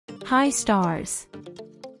Hi stars!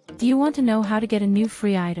 Do you want to know how to get a new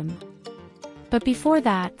free item? But before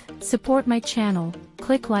that, support my channel,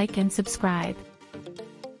 click like and subscribe.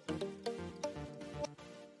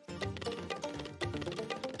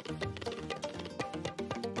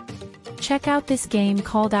 Check out this game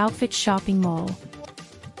called Outfit Shopping Mall.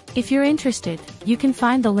 If you're interested, you can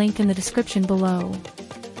find the link in the description below.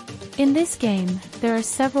 In this game, there are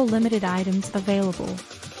several limited items available.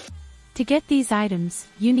 To get these items,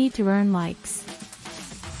 you need to earn likes.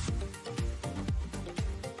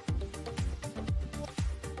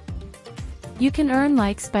 You can earn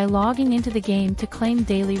likes by logging into the game to claim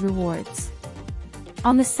daily rewards.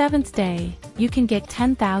 On the 7th day, you can get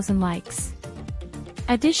 10,000 likes.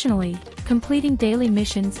 Additionally, completing daily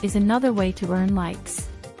missions is another way to earn likes.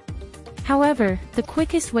 However, the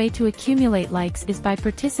quickest way to accumulate likes is by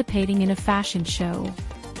participating in a fashion show.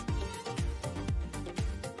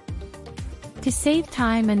 To save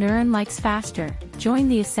time and earn likes faster, join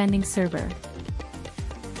the Ascending server.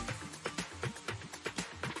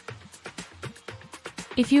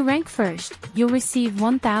 If you rank first, you'll receive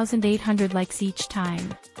 1,800 likes each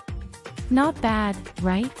time. Not bad,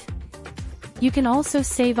 right? You can also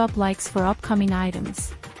save up likes for upcoming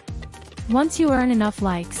items. Once you earn enough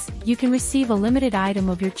likes, you can receive a limited item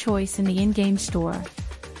of your choice in the in-game store.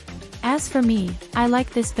 As for me, I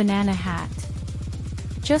like this banana hat.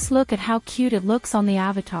 Just look at how cute it looks on the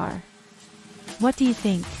avatar. What do you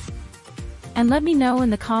think? And let me know in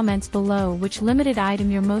the comments below which limited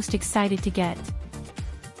item you're most excited to get.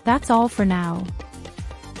 That's all for now.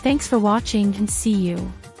 Thanks for watching and see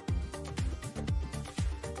you.